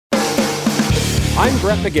I'm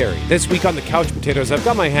Brett McGarry. This week on the Couch Potatoes, I've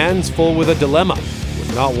got my hands full with a dilemma.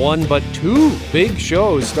 With not one, but two big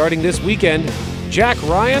shows starting this weekend. Jack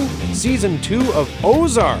Ryan and Season 2 of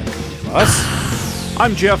Ozark. Plus,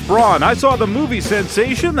 I'm Jeff Braun. I saw the movie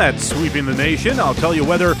sensation that's sweeping the nation. I'll tell you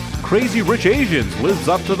whether Crazy Rich Asians lives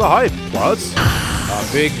up to the hype. Plus,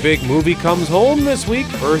 a big movie comes home this week.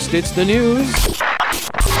 First, it's the news.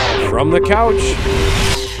 From the couch.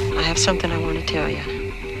 I have something I want to tell you.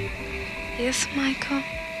 Yes, Michael?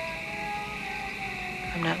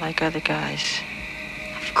 I'm not like other guys.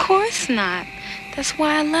 Of course not. That's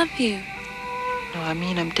why I love you. No, I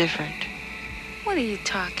mean I'm different. What are you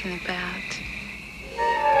talking about?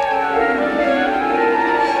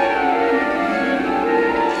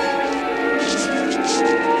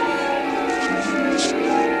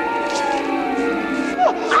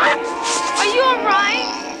 Are you all right?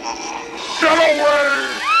 Get away!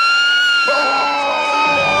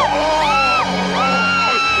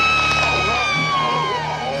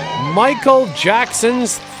 Michael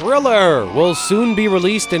Jackson's Thriller will soon be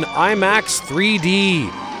released in IMAX 3D.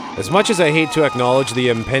 As much as I hate to acknowledge the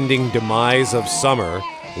impending demise of summer,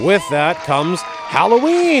 with that comes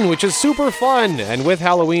Halloween, which is super fun. And with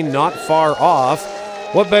Halloween not far off,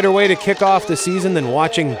 what better way to kick off the season than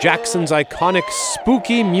watching Jackson's iconic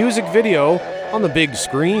spooky music video on the big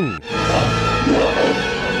screen?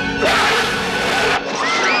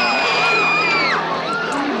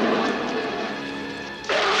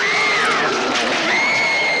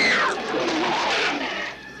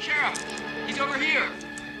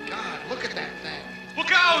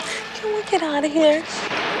 Can we get out of here?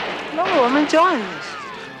 No, I'm enjoying this.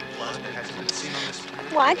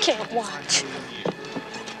 Well, I can't watch.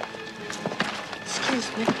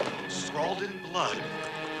 Excuse me. Scrawled in blood.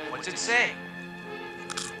 What's it say?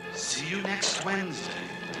 See you next Wednesday.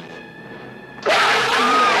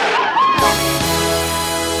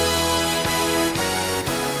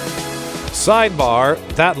 Sidebar,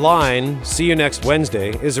 that line, "See you next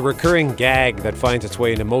Wednesday," is a recurring gag that finds its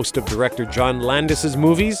way into most of director John Landis's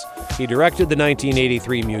movies. He directed the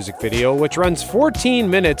 1983 music video, which runs 14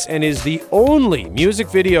 minutes and is the only music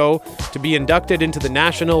video to be inducted into the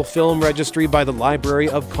National Film Registry by the Library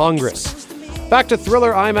of Congress. Back to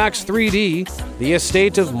Thriller IMAX 3D, the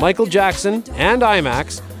estate of Michael Jackson and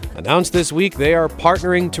IMAX announced this week they are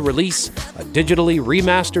partnering to release a digitally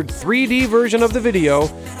remastered 3D version of the video,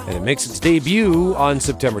 and it makes its debut on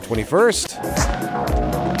September 21st.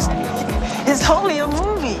 It's only a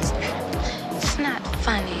movie. It's not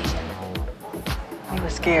funny. You were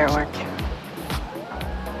scared, weren't you?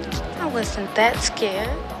 I wasn't that scared.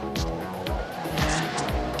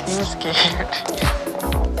 You were scared.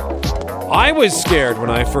 I was scared when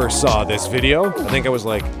I first saw this video. I think I was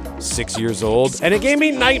like 6 years old, and it gave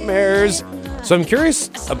me nightmares. So I'm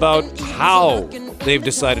curious about how they've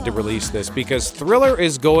decided to release this, because Thriller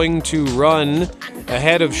is going to run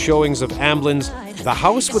ahead of showings of Amblin's The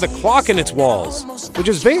House with a Clock in Its Walls, which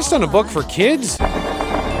is based on a book for kids. The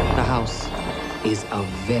house is a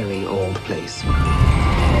very old place.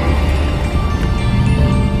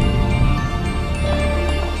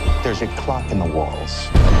 There's a clock in the walls.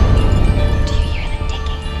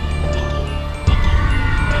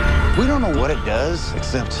 We don't know what it does,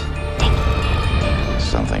 except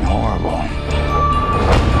something horrible.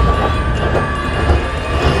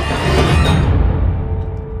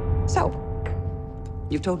 So,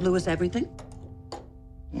 you've told Lewis everything?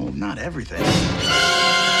 Well, not everything.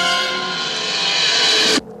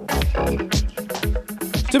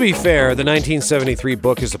 To be fair, the 1973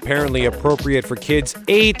 book is apparently appropriate for kids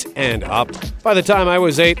 8 and up. By the time I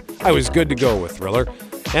was 8, I was good to go with Thriller.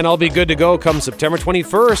 And I'll be good to go come September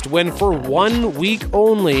 21st, when for 1 week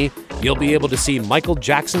only, you'll be able to see Michael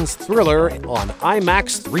Jackson's Thriller on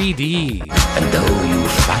IMAX 3D. And though you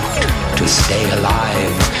fight to stay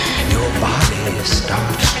alive, your body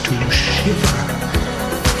starts to shiver.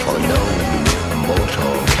 For no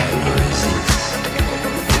mortal can resist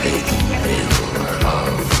the evil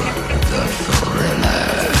of the Thriller.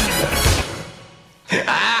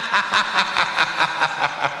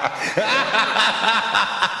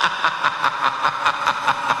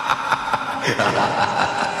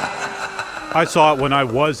 I saw it when I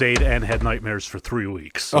was 8 and had nightmares for 3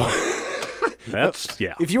 weeks. So that's,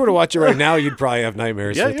 yeah. If you were to watch it right now, you'd probably have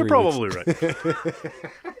nightmares for 3 you're weeks. probably right.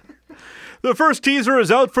 The first teaser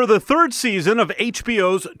is out for the 3rd season of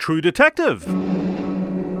HBO's True Detective.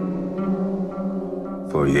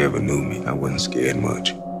 Before you ever knew me, I wasn't scared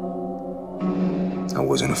much. I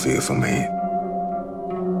wasn't a fearful man.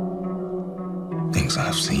 Things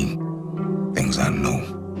I've seen, things I know,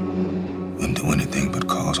 wouldn't do anything but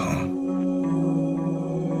cause harm.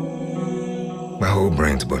 My whole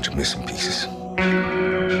brain's a bunch of missing pieces.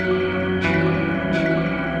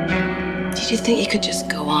 Did you think you could just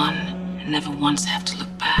go on and never once have to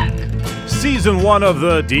look back? Season 1 of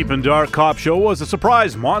the Deep and Dark Cop Show was a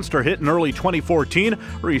surprise monster hit in early 2014,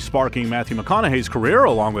 re-sparking Matthew McConaughey's career,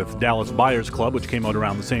 along with Dallas Buyers Club, which came out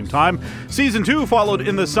around the same time. Season 2 followed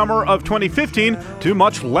in the summer of 2015 to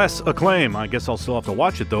much less acclaim. I guess I'll still have to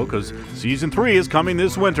watch it, though, because Season 3 is coming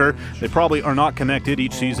this winter. They probably are not connected.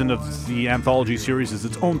 Each season of the anthology series is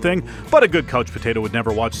its own thing, but a good couch potato would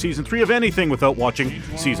never watch Season 3 of anything without watching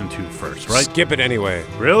Season 2 first, right? Skip it anyway.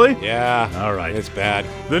 Really? Yeah. All right. It's bad.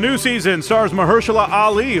 The new season stars Mahershala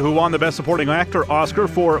Ali, who won the Best Supporting Actor Oscar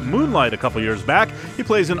for Moonlight a couple years back. He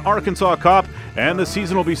plays an Arkansas cop, and the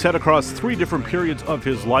season will be set across 3 different periods of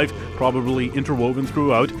his life, probably interwoven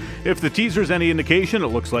throughout. If the teaser's any indication, it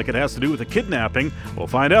looks like it has to do with a kidnapping. We'll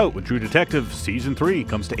find out when True Detective Season 3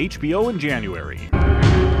 comes to HBO in January.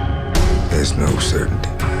 There's no certainty.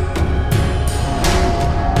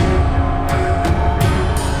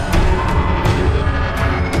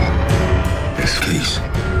 There's peace.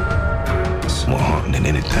 It's more haunting than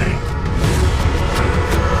anything.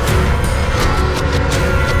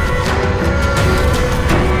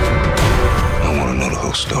 I want to know the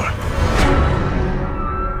whole story.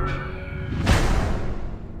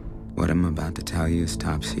 What I'm about to tell you is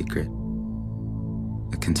top secret.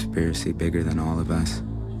 A conspiracy bigger than all of us.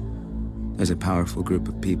 There's a powerful group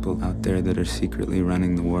of people out there that are secretly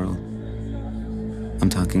running the world. I'm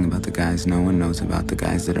talking about the guys no one knows about, the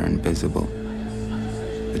guys that are invisible.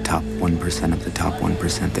 The top 1% of the top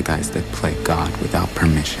 1%, the guys that play God without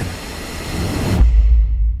permission.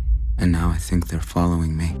 And now I think they're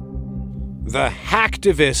following me. The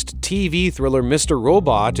hacktivist TV thriller Mr.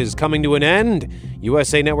 Robot is coming to an end.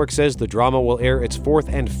 USA Network says the drama will air its 4th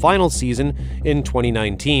and final season in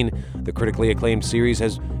 2019. The critically acclaimed series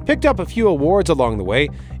has picked up a few awards along the way,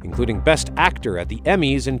 including Best Actor at the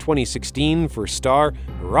Emmys in 2016 for star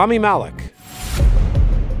Rami Malek.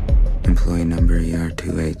 Employee number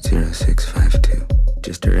ER280652.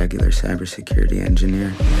 Just a regular cybersecurity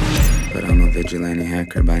engineer, but I'm a vigilante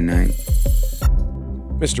hacker by night.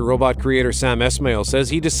 Mr. Robot creator Sam Esmail says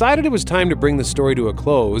he decided it was time to bring the story to a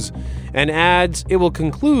close, and adds it will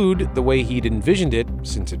conclude the way he'd envisioned it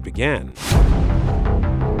since it began.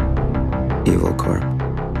 Evil Corp,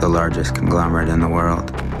 the largest conglomerate in the world,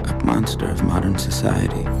 a monster of modern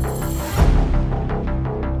society.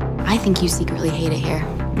 I think you secretly hate it here.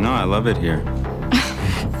 No, I love it here.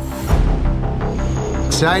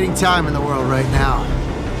 Exciting time in the world right now.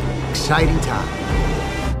 Exciting time.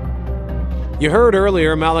 You heard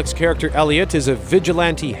earlier, Malek's character Elliot is a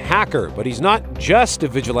vigilante hacker, but he's not just a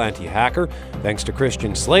vigilante hacker. Thanks to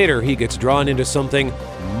Christian Slater, he gets drawn into something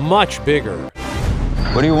much bigger.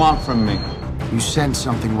 What do you want from me? You sense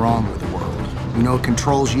something wrong with the world. You know it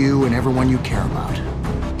controls you and everyone you care about.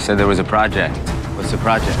 You said there was a project. What's the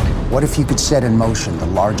project? What if you could set in motion the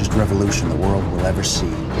largest revolution the world will ever see?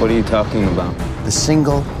 What are you talking about? The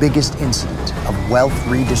single biggest incident of wealth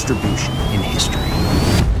redistribution in history.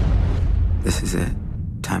 This is it.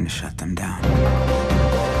 Time to shut them down.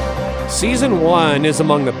 Season 1 is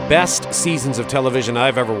among the best seasons of television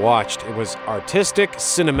I've ever watched. It was artistic,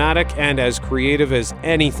 cinematic, and as creative as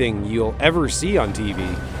anything you'll ever see on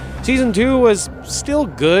TV. Season 2 was still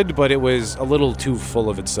good, but it was a little too full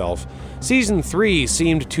of itself. Season 3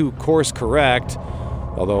 seemed to course correct,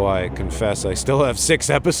 although I confess I still have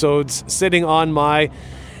 6 episodes sitting on my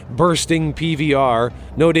bursting PVR.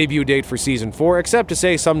 No debut date for Season 4, except to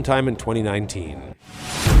say sometime in 2019.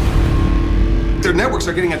 Their networks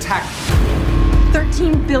are getting attacked.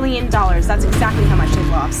 $13 billion. That's exactly how much they've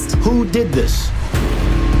lost. Who did this?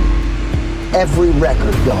 Every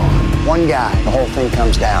record gone. One guy. The whole thing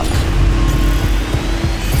comes down.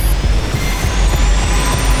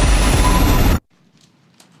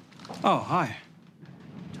 Oh, hi.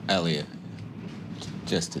 Elliot.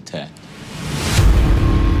 Just a tad.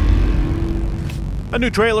 A new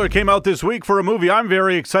trailer came out this week for a movie I'm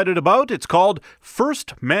very excited about. It's called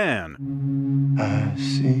First Man. I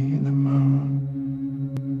see the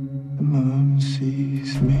moon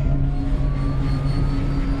sees me.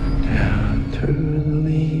 Down through the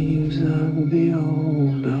leaves of the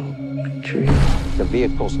old oak tree. The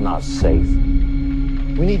vehicle's not safe.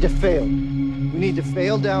 We need to fail. We need to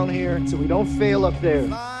fail down here so we don't fail up there.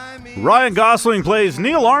 Ryan Gosling plays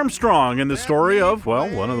Neil Armstrong in the story of, well,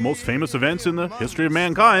 one of the most famous events in the history of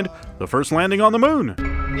mankind, the first landing on the moon.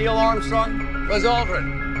 Neil Armstrong, Buzz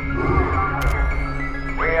Aldrin.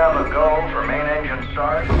 We have a go for main engine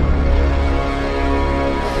start.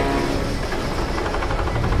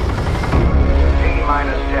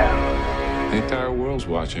 T-minus 10, The entire world's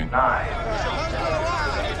watching. 9,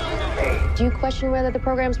 Do you question whether the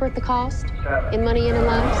program's worth the cost? In money and in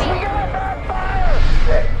lives?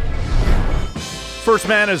 6, First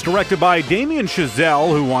Man is directed by Damien Chazelle,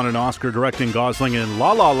 who won an Oscar directing Gosling in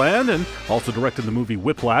La La Land and also directed the movie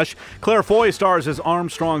Whiplash. Claire Foy stars as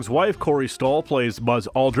Armstrong's wife. Corey Stoll plays Buzz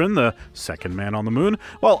Aldrin, the second man on the moon,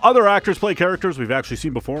 while other actors play characters we've actually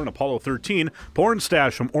seen before in Apollo 13. Porn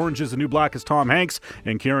Stash from Orange is the New Black as Tom Hanks,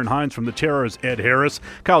 and Kieran Hines from The Terror as Ed Harris.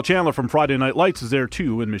 Kyle Chandler from Friday Night Lights is there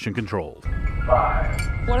too in Mission Control.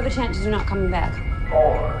 5, What are the chances you're not coming back?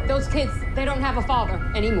 4, Those kids, they don't have a father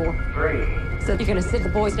anymore. 3, So you're gonna sit the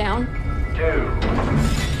boys down, 2,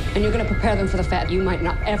 and you're gonna prepare them for the fact you might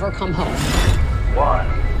not ever come home. 1.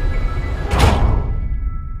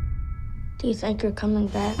 Do you think you're coming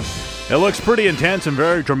back? It looks pretty intense and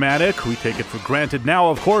very dramatic. We take it for granted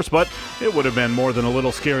now, of course, but it would have been more than a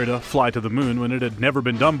little scary to fly to the moon when it had never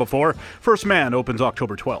been done before. First Man opens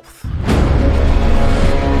October 12th.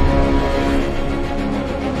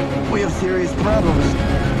 We have serious problems.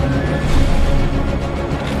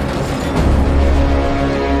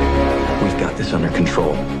 We've got this under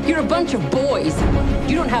control. You're a bunch of boys.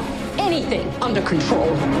 You don't have anything under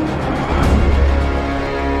control.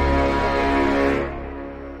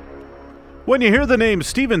 When you hear the name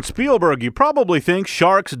Steven Spielberg, you probably think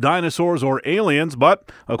sharks, dinosaurs, or aliens,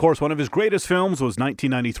 but, of course, one of his greatest films was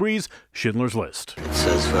 1993's Schindler's List. It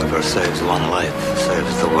says whoever saves one life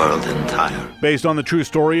saves the world entire. Based on the true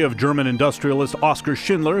story of German industrialist Oskar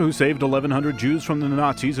Schindler, who saved 1,100 Jews from the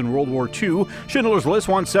Nazis in World War II, Schindler's List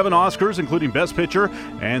won 7 Oscars, including Best Picture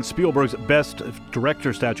and Spielberg's Best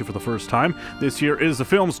Director statue for the first time. This year is the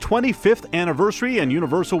film's 25th anniversary, and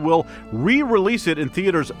Universal will re-release it in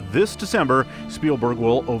theaters this December. Spielberg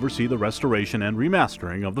will oversee the restoration and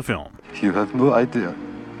remastering of the film. You have no idea.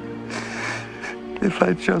 If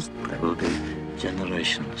I just... There will be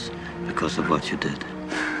generations because of what you did.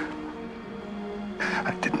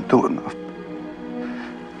 I didn't do enough.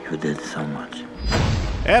 You did so much.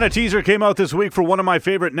 And a teaser came out this week for one of my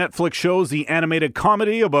favorite Netflix shows, the animated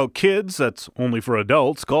comedy about kids that's only for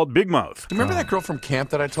adults called Big Mouth. Remember that girl from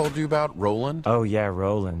camp that I told you about, Roland? Oh, yeah,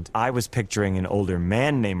 Roland. I was picturing an older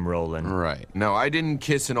man named Roland. Right. No, I didn't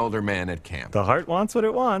kiss an older man at camp. The heart wants what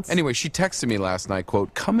it wants. Anyway, she texted me last night,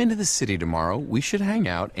 quote, "Come into the city tomorrow. We should hang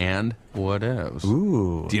out and whatevs."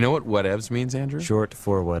 Ooh. Do you know what whatevs means, Andrew? Short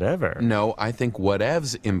for whatever. No, I think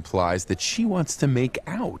whatevs implies that she wants to make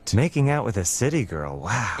out. Making out with a city girl.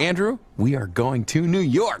 Wow. Andrew, we are going to New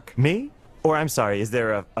York. Me? Or I'm sorry, is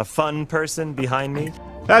there a fun person behind me?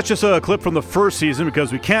 That's just a clip from the first season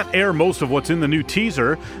because we can't air most of what's in the new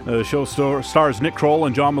teaser. The show stars Nick Kroll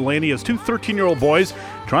and John Mulaney as two 13-year-old boys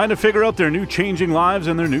trying to figure out their new changing lives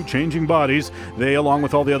and their new changing bodies. They, along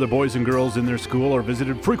with all the other boys and girls in their school, are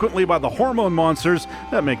visited frequently by the hormone monsters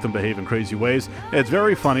that make them behave in crazy ways. It's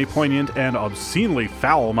very funny, poignant, and obscenely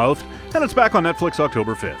foul-mouthed, and it's back on Netflix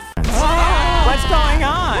October 5th. What's going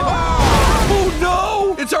on? Oh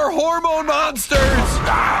no! It's our hormone monsters!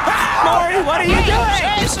 Maury, what are you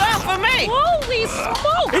doing? It's not for me! Holy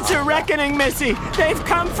smoke! It's a reckoning, Missy. They've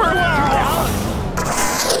come for you.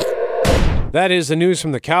 That is the news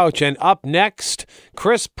from the couch, and up next,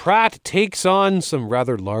 Chris Pratt takes on some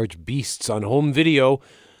rather large beasts on home video.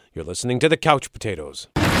 You're listening to the Couch Potatoes.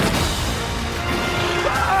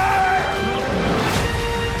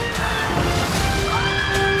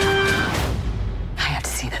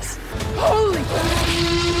 Holy!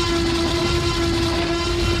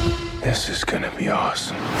 This is gonna be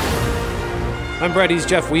awesome. I'm Brett, he's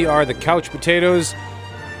Jeff. We are the Couch Potatoes.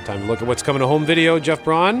 Time to look at what's coming to home video. Jeff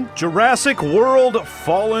Braun. Jurassic World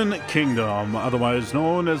Fallen Kingdom, otherwise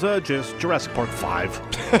known as just Jurassic Park 5.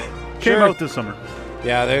 Came out this summer.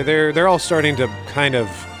 Yeah, they're all starting to kind of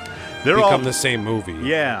become the same movie.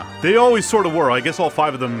 Yeah, they always sort of were. I guess all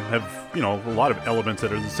 5 of them have, a lot of elements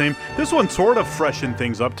that are the same. This one sort of freshened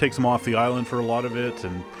things up, takes them off the island for a lot of it,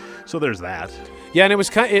 and so there's that. Yeah, and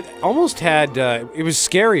it almost had, it was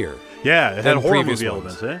scarier. Yeah, it had horror movie ones.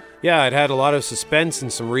 elements, eh? Yeah, it had a lot of suspense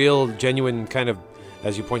and some real, genuine kind of,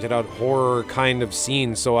 as you pointed out, horror kind of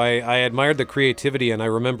scenes. So I admired the creativity, and I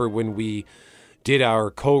remember when we did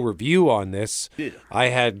our co-review on this, I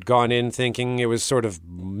had gone in thinking it was sort of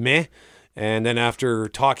meh, and then after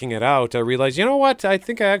talking it out, I realized, you know what, I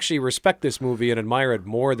think I actually respect this movie and admire it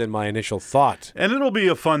more than my initial thought. And it'll be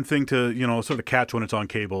a fun thing to, sort of catch when it's on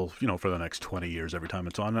cable, for the next 20 years every time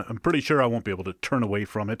it's on. I'm pretty sure I won't be able to turn away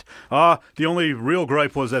from it. The only real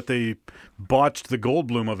gripe was that they botched the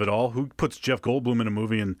Goldblum of it all. Who puts Jeff Goldblum in a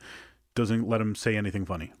movie and doesn't let him say anything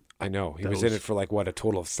funny? I know. He was in it for like, what, a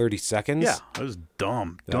total of 30 seconds? Yeah, that was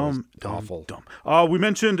dumb. Awful. We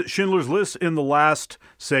mentioned Schindler's List in the last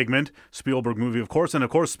segment. Spielberg movie, of course. And, of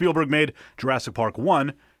course, Spielberg made Jurassic Park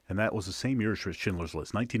 1, and that was the same year as Schindler's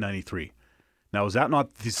List, 1993. Now, is that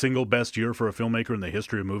not the single best year for a filmmaker in the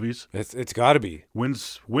history of movies? It's got to be.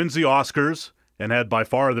 Wins the Oscars and had by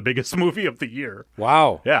far the biggest movie of the year.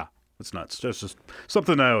 Wow. Yeah, it's nuts. That's just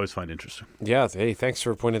something I always find interesting. Yeah, hey, thanks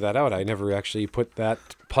for pointing that out. I never actually put that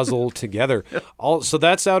puzzle together. So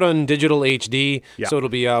that's out on digital HD, so it'll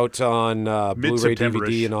be out on Blu-ray,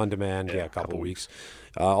 DVD, and on demand. Yeah, a couple of weeks.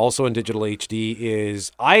 Also in digital HD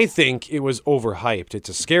is, I think it was overhyped. It's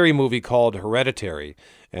a scary movie called Hereditary.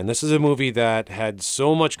 And this is a movie that had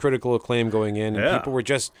so much critical acclaim going in, and people were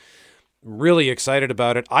just really excited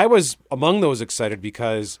about it. I was among those excited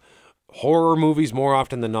because horror movies more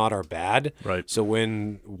often than not are bad. Right. So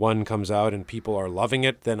when one comes out and people are loving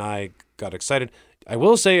it, then I got excited. I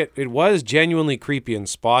will say it was genuinely creepy in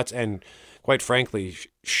spots and quite frankly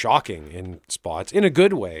shocking in spots in a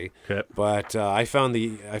good way. Okay. But I found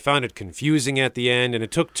it confusing at the end, and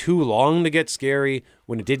it took too long to get scary.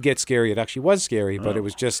 When it did get scary, it actually was scary, but it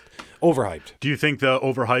was just overhyped. Do you think the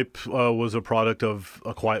overhype was a product of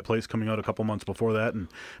A Quiet Place coming out a couple months before that, and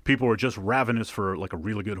people were just ravenous for like a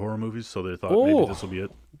really good horror movies, so they thought maybe this will be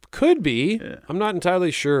it? Could be. Yeah. I'm not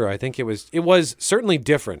entirely sure. I think it was certainly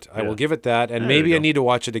different. I will give it that, and maybe I need to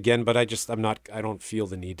watch it again, but I don't feel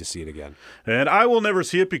the need to see it again. And I will never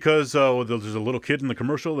see it because there's a little kid in the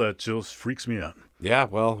commercial that just freaks me out. Yeah,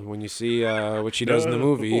 well, when you see what she does in the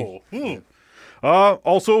movie.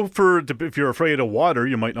 Also, if you're afraid of water,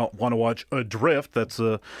 you might not want to watch Adrift. That's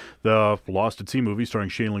the Lost at Sea movie starring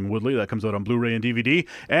Shailene Woodley. That comes out on Blu-ray and DVD.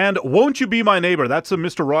 And Won't You Be My Neighbor? That's a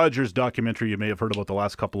Mr. Rogers documentary you may have heard about the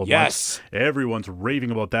last couple of months. Everyone's raving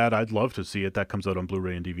about that. I'd love to see it. That comes out on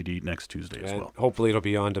Blu-ray and DVD next Tuesday as well. Hopefully it'll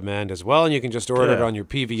be on demand as well, and you can just order it on your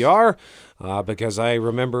PVR, because I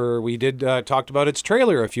remember we did talked about its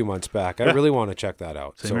trailer a few months back. I really want to check that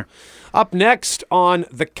out. Same here. Up next on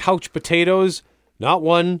The Couch Potatoes, not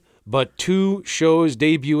one, but two shows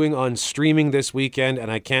debuting on streaming this weekend,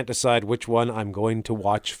 and I can't decide which one I'm going to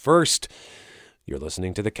watch first. You're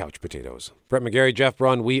listening to The Couch Potatoes. Brett McGarry, Jeff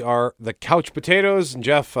Braun, we are The Couch Potatoes. And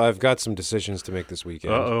Jeff, I've got some decisions to make this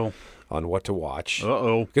weekend on what to watch.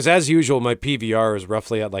 Because as usual, my PVR is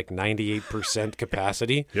roughly at like 98%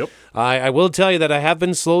 capacity. Yep. I will tell you that I have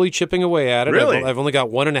been slowly chipping away at it. Really? I've only got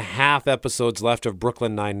 1.5 episodes left of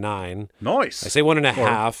Brooklyn Nine-Nine. Nice. I say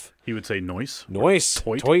 1.5. He would say noise.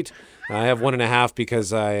 Toit. I have 1.5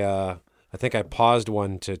 because I think I paused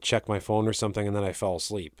one to check my phone or something, and then I fell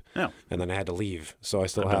asleep. Yeah. And then I had to leave. So I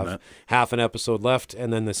still have half an episode left,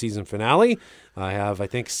 and then the season finale. I have, I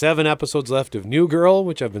think, 7 episodes left of New Girl,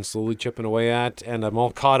 which I've been slowly chipping away at, and I'm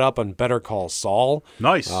all caught up on Better Call Saul.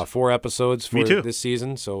 Nice. 4 episodes for this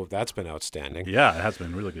season, so that's been outstanding. Yeah, it has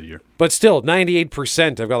been a really good year. But still,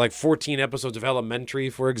 98%. I've got like 14 episodes of Elementary,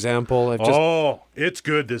 for example. It's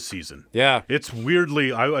good this season. Yeah. It's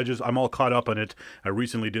weirdly, I'm all caught up on it. I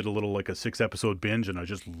recently did a little like a 6-episode binge, and I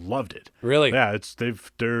just loved it. Really? Yeah,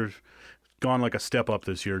 they're gone like a step up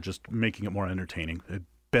this year, just making it more entertaining.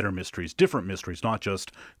 Better mysteries, different mysteries, not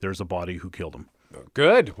just there's a body who killed him.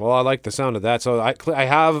 Good. Well, I like the sound of that. So I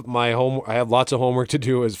have I have lots of homework to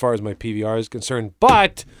do as far as my PVR is concerned,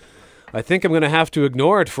 but I think I'm going to have to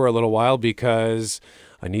ignore it for a little while because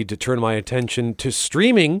I need to turn my attention to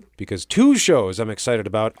streaming because 2 shows I'm excited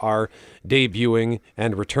about are debuting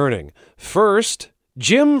and returning. First,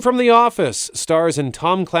 Jim from The Office stars in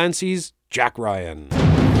Tom Clancy's Jack Ryan.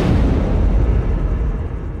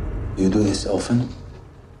 You do this often?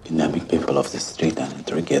 Kidnapping people off the street and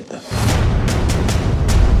interrogate them.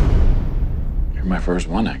 You're my first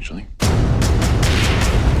one, actually.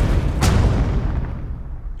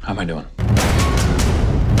 How am I doing?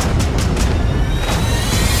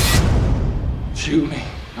 Shoot me.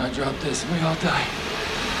 I drop this and we all die.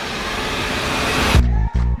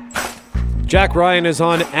 Jack Ryan is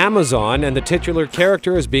on Amazon, and the titular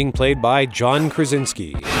character is being played by John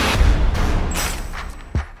Krasinski.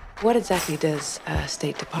 What exactly does a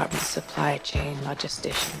State Department supply chain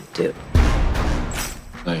logistician do?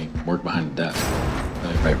 They work behind the desk.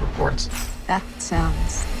 They write reports. That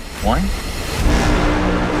sounds... Boring?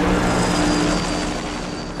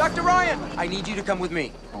 Dr. Ryan, I need you to come with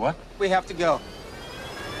me. For what? We have to go.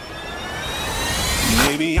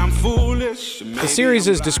 Maybe I'm foolish. The series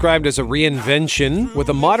is described as a reinvention with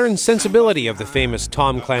a modern sensibility of the famous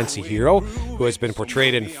Tom Clancy hero, who has been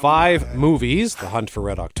portrayed in 5 movies: The Hunt for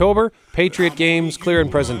Red October, Patriot Games, Clear and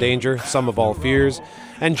Present Danger, Sum of All Fears,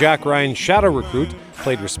 and Jack Ryan's Shadow Recruit,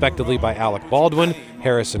 played respectively by Alec Baldwin,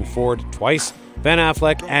 Harrison Ford twice, Ben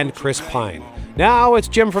Affleck, and Chris Pine. Now it's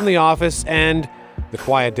Jim from The Office and the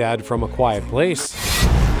quiet dad from A Quiet Place.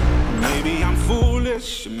 Maybe I'm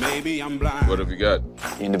foolish, maybe I'm blind. What have you got?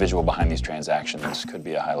 The individual behind these transactions could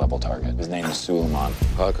be a high-level target. His name is Suleiman.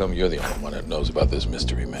 How come you're the only one that knows about this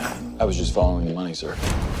mystery man? I was just following the money, sir.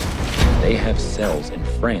 They have cells in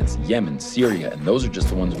France, Yemen, Syria, and those are just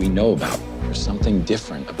the ones we know about. There's something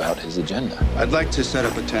different about his agenda. I'd like to set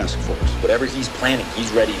up a task force. Whatever he's planning,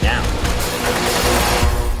 he's ready now.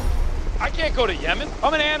 I can't go to Yemen.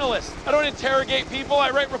 I'm an analyst. I don't interrogate people, I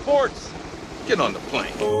write reports. Get on the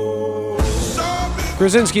plane.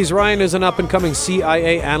 Krasinski's Ryan is an up-and-coming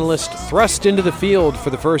CIA analyst thrust into the field for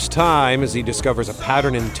the first time as he discovers a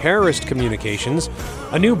pattern in terrorist communications,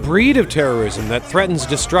 a new breed of terrorism that threatens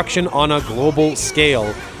destruction on a global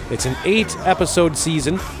scale. It's an 8-episode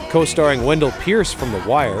season, co-starring Wendell Pierce from The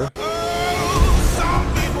Wire.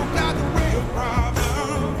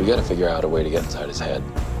 We gotta figure out a way to get inside his head.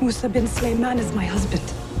 Musa bin Sulaiman is my husband.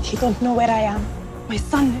 He don't know where I am. My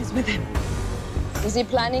son is with him. Is he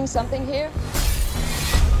planning something here?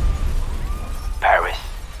 Paris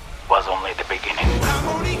was only the beginning.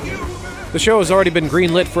 The show has already been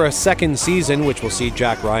greenlit for a second season, which will see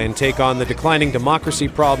Jack Ryan take on the declining democracy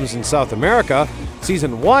problems in South America.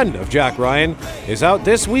 Season 1 of Jack Ryan is out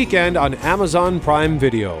this weekend on Amazon Prime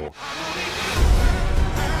Video.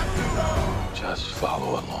 Just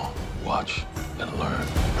follow along, watch, and learn.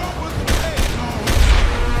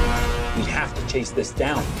 We have to chase this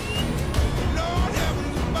down.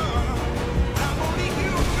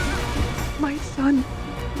 My son.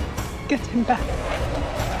 Get him back.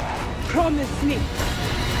 Promise me.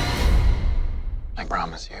 I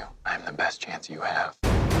promise you, I'm the best chance you have.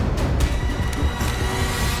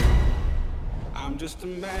 I'm just a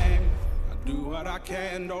man. I do what I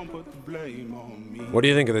can, don't put the blame on me. What do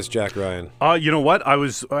you think of this Jack Ryan? You know what?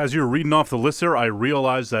 As you were reading off the list there, I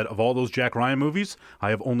realized that of all those Jack Ryan movies, I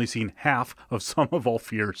have only seen half of Sum of All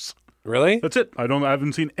Fears. Really? That's it. I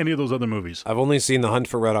haven't seen any of those other movies. I've only seen The Hunt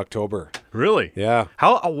for Red October. Really? Yeah.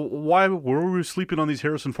 Why were we sleeping on these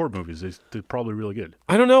Harrison Ford movies? They're probably really good.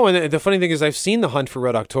 I don't know. And the funny thing is, I've seen The Hunt for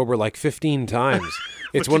Red October like 15 times.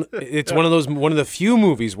 It's one of the few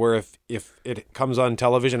movies where if it comes on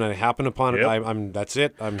television and I happen upon it, that's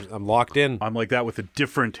it. I'm locked in. I'm like that with a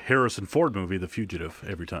different Harrison Ford movie, The Fugitive,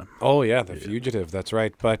 every time. Oh yeah, The Fugitive. That's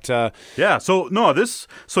right. But so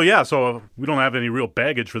we don't have any real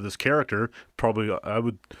baggage for this character. Probably I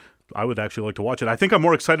would actually like to watch it. I think I'm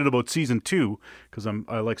more excited about season 2 because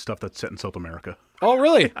I like stuff that's set in South America. Oh,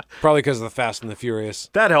 really? Probably because of the Fast and the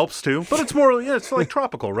Furious. That helps too, but it's more, it's like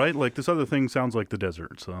tropical, right? Like this other thing sounds like the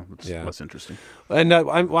desert, so it's less interesting. And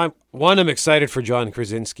I'm excited for John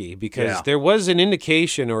Krasinski because there was an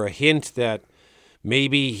indication or a hint that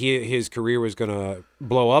maybe his career was going to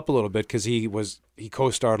blow up a little bit because he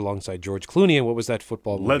co-starred alongside George Clooney in what was that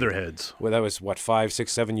football movie? Leatherheads. Well, that was 5,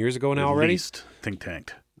 6, 7 years ago now already. At least Think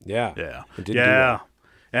Tanked. Yeah. Yeah. It did do well.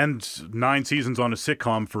 And 9 seasons on a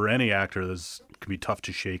sitcom for any actor can be tough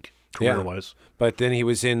to shake career-wise. Yeah. But then he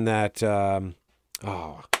was in that.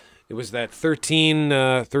 It was that 13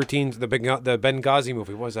 the Benghazi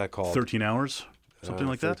movie. What was that called? 13 Hours, something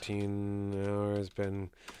like that. 13 Hours.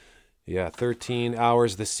 13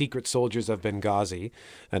 Hours, The Secret Soldiers of Benghazi.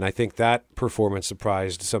 And I think that performance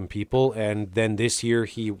surprised some people. And then this year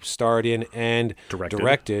he starred in and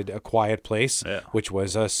directed A Quiet Place, which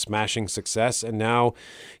was a smashing success. And now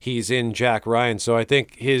he's in Jack Ryan. So I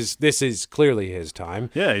think this is clearly his time.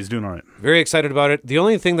 Yeah, he's doing all right. Very excited about it. The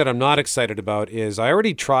only thing that I'm not excited about is I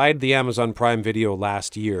already tried the Amazon Prime Video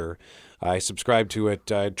last year. I subscribed to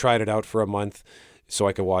it. I tried it out for a month so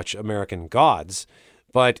I could watch American Gods.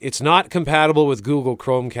 But it's not compatible with Google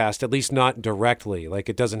Chromecast, at least not directly. Like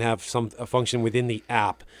it doesn't have a function within the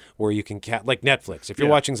app where you can like Netflix. If you're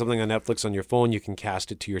watching something on Netflix on your phone, you can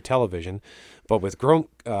cast it to your television. But with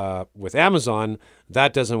with Amazon,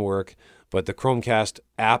 that doesn't work. But the Chromecast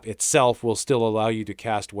app itself will still allow you to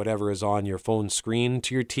cast whatever is on your phone screen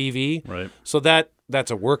to your TV. Right. So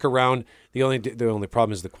that's a workaround. The only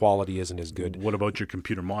problem is the quality isn't as good. What about your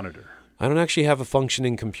computer monitor? I don't actually have a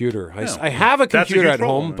functioning computer. I have a computer at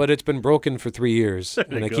home, but it's been broken for 3 years,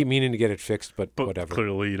 and I keep meaning to get it fixed, but whatever.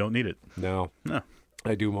 Clearly you don't need it. No.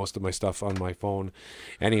 I do most of my stuff on my phone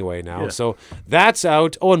anyway now. So that's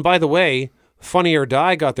out. Oh, and by the way, Funny or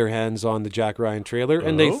Die got their hands on the Jack Ryan trailer,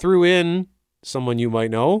 and they threw in someone you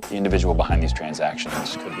might know. The individual behind these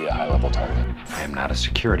transactions could be a high-level target. I am not a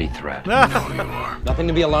security threat. I know who you are. Nothing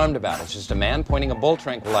to be alarmed about. It's just a man pointing a bull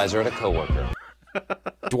tranquilizer at a coworker.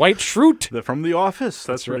 Dwight Schrute. They're from The Office.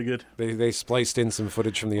 That's pretty good. They spliced in some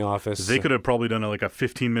footage from The Office. They could have probably done like a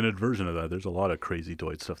 15-minute version of that. There's a lot of crazy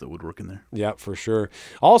Dwight stuff that would work in there. Yeah, for sure.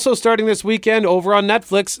 Also starting this weekend over on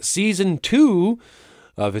Netflix, season 2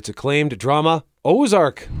 of its acclaimed drama,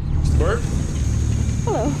 Ozark. Bert?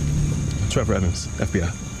 Hello. Trevor Evans, FBI.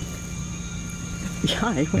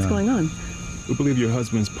 Hi, what's going on? We believe your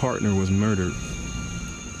husband's partner was murdered.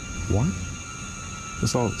 What?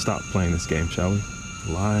 Let's all stop playing this game, shall we?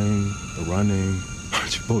 The lying, the running.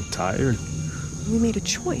 Aren't you both tired? We made a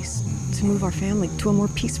choice to move our family to a more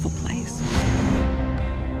peaceful place.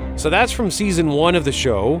 So that's from season 1 of the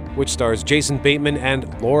show, which stars Jason Bateman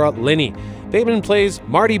and Laura Linney. Bateman plays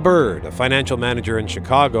Marty Bird, a financial manager in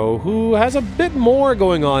Chicago who has a bit more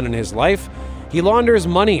going on in his life. He launders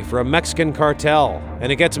money for a Mexican cartel,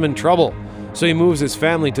 and it gets him in trouble. So he moves his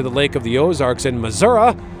family to the Lake of the Ozarks in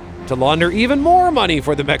Missouri to launder even more money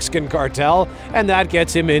for the Mexican cartel, and that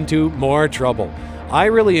gets him into more trouble. I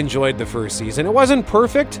really enjoyed the first season. It wasn't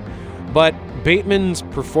perfect, but Bateman's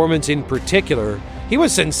performance in particular, he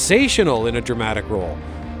was sensational in a dramatic role.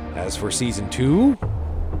 As for season 2...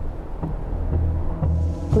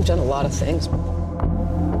 We've done a lot of things.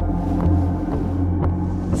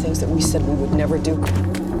 Things that we said we would never do.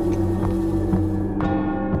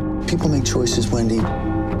 People make choices, Wendy.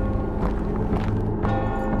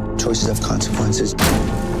 Choices have consequences.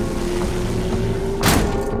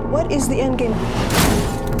 What is the end game?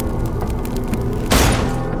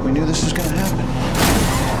 We knew this was going to happen.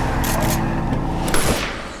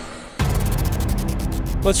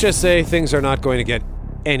 Let's just say things are not going to get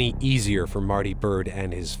any easier for Marty Bird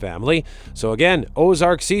and his family. So again,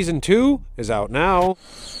 Ozark Season 2 is out now.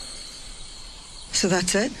 So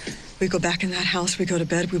that's it? We go back in that house, we go to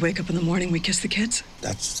bed, we wake up in the morning, we kiss the kids?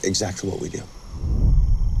 That's exactly what we do.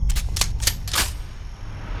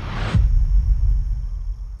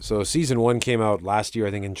 So season 1 came out last year,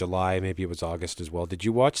 I think in July, maybe it was August as well. Did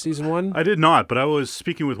you watch season 1? I did not, but I was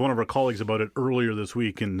speaking with one of our colleagues about it earlier this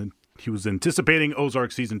week, and he was anticipating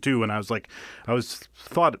Ozark Season 2, and I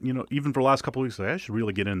thought, even for the last couple of weeks, I should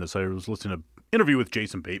really get in this. I was listening to an interview with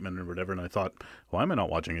Jason Bateman or whatever, and I thought, why am I not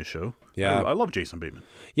watching his show? Yeah. I love Jason Bateman.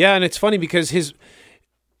 Yeah, and it's funny because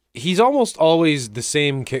he's almost always the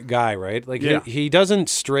same guy, right? Like he doesn't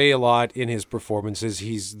stray a lot in his performances.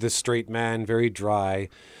 He's the straight man, very dry.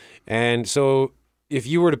 And so if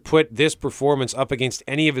you were to put this performance up against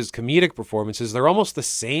any of his comedic performances, they're almost the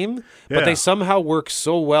same, but they somehow work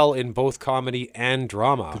so well in both comedy and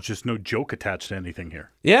drama. There's just no joke attached to anything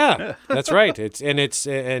here. Yeah, that's right.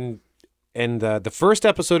 And the first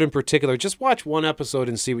episode in particular, just watch one episode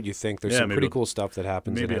and see what you think. There's some pretty cool stuff that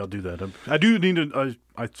happens. Maybe I'll do that. I do need to.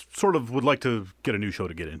 I sort of would like to get a new show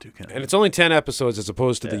to get into. And it's only 10 episodes as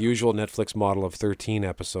opposed to the usual Netflix model of 13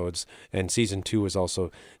 episodes. And season 2 is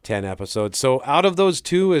also 10 episodes. So out of those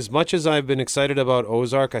two, as much as I've been excited about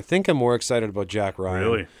Ozark, I think I'm more excited about Jack Ryan.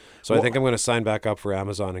 Really? So I think I'm going to sign back up for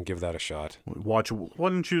Amazon and give that a shot. Why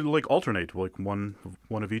don't you alternate, one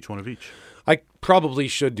of each? I probably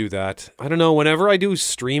should do that. I don't know. Whenever I do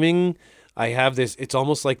streaming, I have this. It's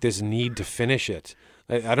almost like this need to finish it.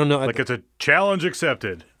 I don't know. Like it's a challenge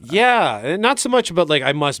accepted. Yeah, and not so much about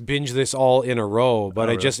I must binge this all in a row, but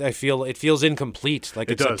I feel it feels incomplete.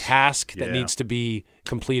 Like it's a task that needs to be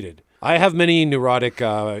completed. I have many neurotic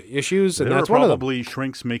issues, and that's one of them. There are probably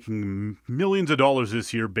shrinks making millions of dollars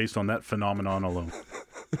this year based on that phenomenon alone.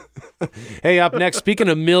 Hey, up next, speaking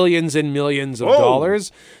of millions and millions of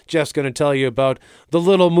dollars, Jeff's going to tell you about the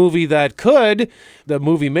little movie that could. The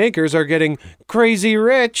movie makers are getting crazy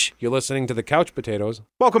rich. You're listening to The Couch Potatoes.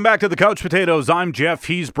 Welcome back to The Couch Potatoes. I'm Jeff,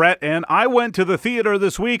 he's Brett, and I went to the theater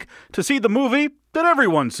this week to see the movie that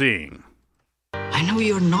everyone's seeing. I know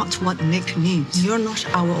you're not what Nick needs. You're not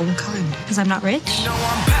our own kind. Because I'm not rich?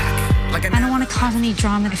 I don't want to cause any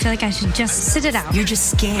drama. I feel like I should just sit it out. You're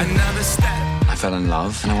just scared. I fell in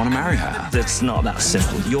love and I want to marry her. It's not that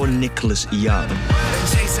simple. You're Nicholas Young.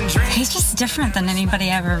 He's just different than anybody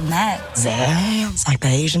I ever met. It's like the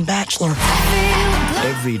Asian Bachelor.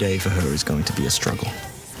 Every day for her is going to be a struggle.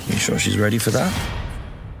 You sure she's ready for that?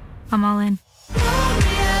 I'm all in.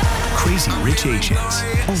 Crazy Rich Asians,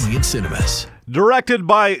 only in cinemas. Directed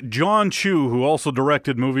by John Chu, who also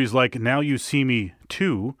directed movies like Now You See Me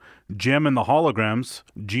 2, Gem and the Holograms,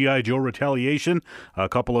 G.I. Joe Retaliation, a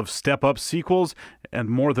couple of Step Up sequels, and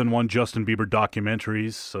more than one Justin Bieber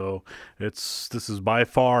documentaries, so this is by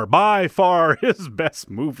far his best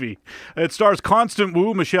movie. It stars Constant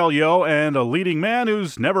Wu, Michelle Yeoh, and a leading man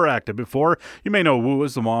who's never acted before. You may know Wu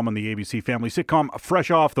as the mom on the ABC family sitcom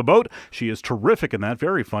Fresh Off the Boat. She is terrific in that,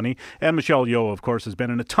 very funny. And Michelle Yeoh, of course, has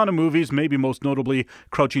been in a ton of movies, maybe most notably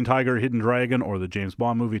Crouching Tiger, Hidden Dragon, or the James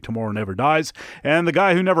Bond movie Tomorrow Never Dies. And the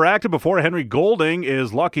guy who never acted before, Henry Golding,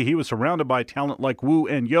 is lucky he was surrounded by talent like Wu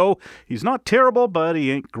and Yeoh. He's not terrible, but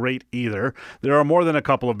he ain't great either. There are more than a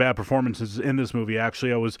couple of bad performances in this movie,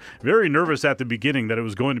 actually. I was very nervous at the beginning that it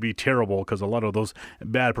was going to be terrible because a lot of those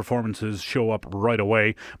bad performances show up right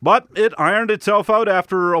away. But it ironed itself out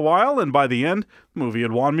after a while, and by the end, the movie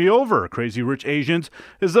had won me over. Crazy Rich Asians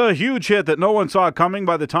is a huge hit that no one saw coming.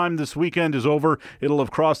 By the time this weekend is over, it'll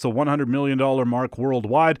have crossed the $100 million mark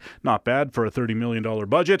worldwide. Not bad for a $30 million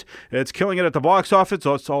budget. It's killing it at the box office.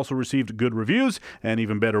 It's also received good reviews and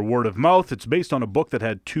even better word of mouth. It's based on a book that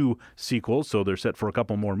had 2 sequels, so they're set for a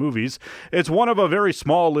couple more movies. It's one of a very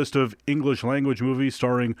small list of English language movies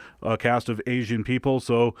starring a cast of Asian people,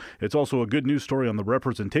 so it's also a good news story on the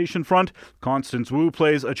representation front. Constance Wu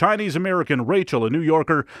plays a Chinese-American Rachel, a New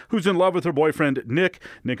Yorker who's in love with her boyfriend Nick.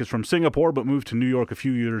 Nick is from Singapore but moved to New York a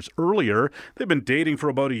few years earlier. They've been dating for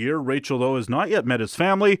about a year. Rachel, though, has not yet met his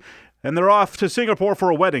family, and they're off to Singapore for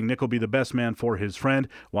a wedding. Nick will be the best man for his friend,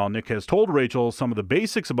 while Nick has told Rachel some of the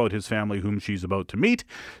basics about his family whom she's about to meet.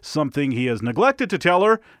 Something he has neglected to tell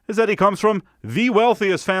her is that he comes from the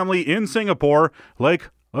wealthiest family in Singapore, like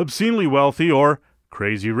obscenely wealthy or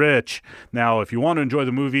crazy rich. Now, if you want to enjoy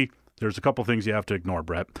the movie, there's a couple things you have to ignore,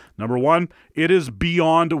 Brett. Number one, it is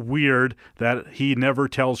beyond weird that he never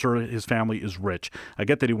tells her his family is rich. I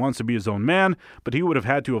get that he wants to be his own man, but he would have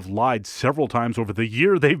had to have lied several times over the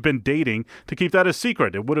year they've been dating to keep that a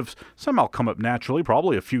secret. It would have somehow come up naturally,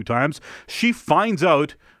 probably a few times. She finds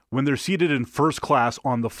out when they're seated in first class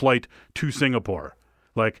on the flight to Singapore.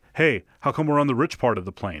 Like, hey, how come we're on the rich part of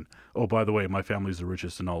the plane? Oh, by the way, my family's the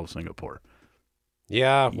richest in all of Singapore.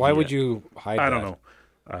 Yeah, why would you hide that? I don't know.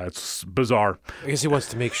 It's bizarre. I guess he wants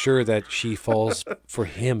to make sure that she falls for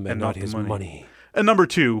him and not his money. And number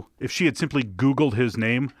two, if she had simply Googled his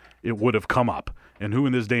name, it would have come up. And who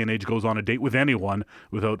in this day and age goes on a date with anyone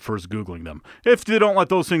without first Googling them? If they don't let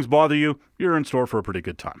those things bother you, you're in store for a pretty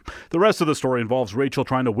good time. The rest of the story involves Rachel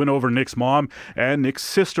trying to win over Nick's mom, and Nick's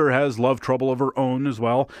sister has love trouble of her own as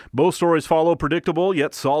well. Both stories follow predictable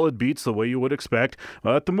yet solid beats the way you would expect.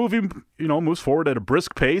 But the movie, moves forward at a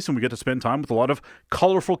brisk pace, and we get to spend time with a lot of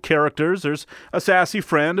colorful characters. There's a sassy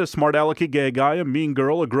friend, a smart alecky gay guy, a mean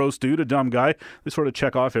girl, a gross dude, a dumb guy. They sort of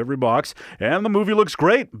check off every box. And the movie looks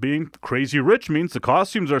great. Being crazy rich means the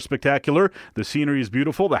costumes are spectacular, the scenery is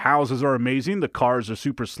beautiful, the houses are amazing, the cars are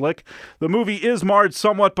super slick. The movie is marred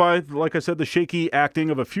somewhat by, like I said, the shaky acting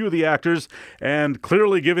of a few of the actors, and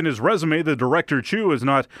clearly given his resume, the director Chu is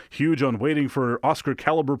not huge on waiting for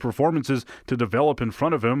Oscar-caliber performances to develop in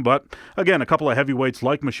front of him, but again, a couple of heavyweights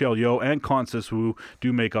like Michelle Yeoh and Constance Wu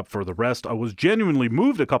do make up for the rest. I was genuinely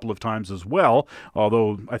moved a couple of times as well,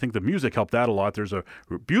 although I think the music helped that a lot. There's a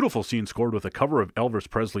beautiful scene scored with a cover of Elvis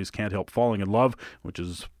Presley's Can't Help Falling in Love, which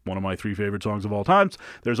is one of my 3 favorite songs of all time.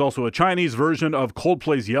 There's also a Chinese version of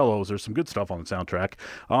Coldplay's Yellows. There's some good stuff on the soundtrack.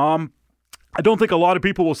 I don't think a lot of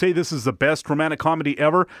people will say this is the best romantic comedy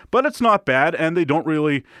ever, but it's not bad, and they don't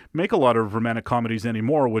really make a lot of romantic comedies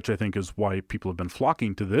anymore, which I think is why people have been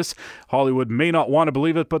flocking to this. Hollywood may not want to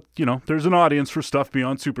believe it, but, there's an audience for stuff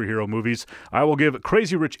beyond superhero movies. I will give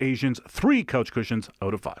Crazy Rich Asians 3 couch cushions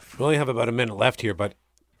out of 5. We only have about a minute left here, but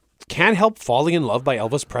Can't Help Falling in Love by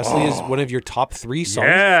Elvis Presley is one of your top 3 songs?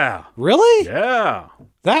 Yeah. Really? Yeah.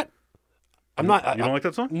 I'm not. You don't like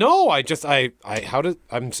that song? No,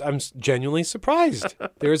 I'm genuinely surprised.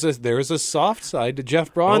 There's a soft side to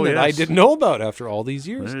Jeff Braun that I didn't know about after all these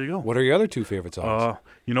years. There you go. What are your other 2 favorite songs?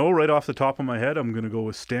 Right off the top of my head, I'm going to go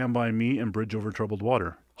with Stand By Me and Bridge Over Troubled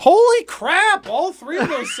Water. Holy crap! All 3 of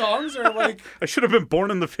those songs are like... I should have been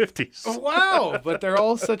born in the 50s. Wow, but they're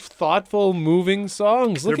all such thoughtful, moving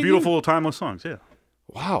songs. They're beautiful, timeless songs, yeah.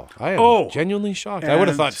 Wow, I am genuinely shocked. I would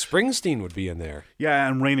have thought Springsteen would be in there. Yeah,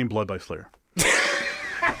 and Raining Blood by Slayer.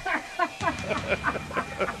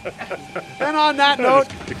 And on that note,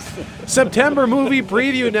 September movie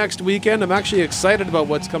preview next weekend. I'm actually excited about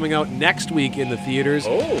what's coming out next week in the theaters.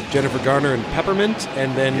 Oh. Jennifer Garner and Peppermint,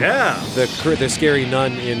 and then the scary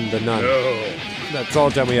nun in The Nun. Oh. That's all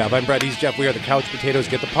the time we have. I'm Brett. He's Jeff. We are the Couch Potatoes.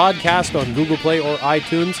 Get the podcast on Google Play or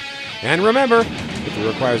iTunes. And remember, if it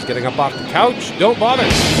requires getting up off the couch, don't bother.